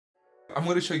I'm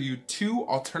going to show you 2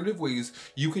 alternative ways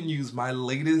you can use my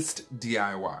latest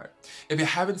DIY. If you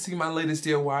haven't seen my latest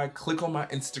DIY, click on my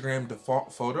Instagram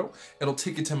default photo. It'll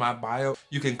take you to my bio.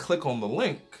 You can click on the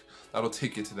link. That'll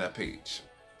take you to that page.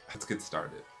 Let's get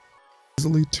started.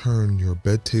 Easily turn your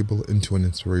bed table into an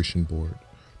inspiration board.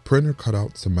 Print or cut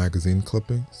out some magazine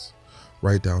clippings.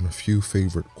 Write down a few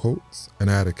favorite quotes and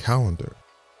add a calendar.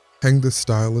 Hang this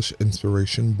stylish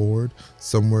inspiration board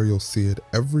somewhere you'll see it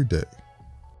every day.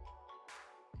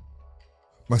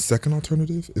 My second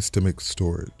alternative is to make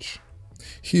storage.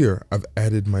 Here, I've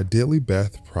added my daily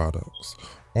bath products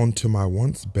onto my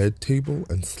once bed table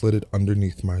and slid it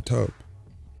underneath my tub,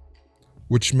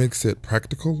 which makes it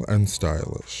practical and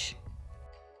stylish.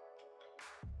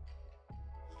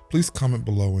 Please comment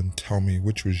below and tell me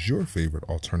which was your favorite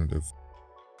alternative.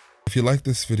 If you like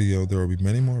this video, there will be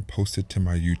many more posted to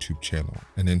my YouTube channel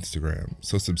and Instagram,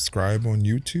 so subscribe on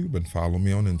YouTube and follow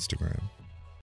me on Instagram.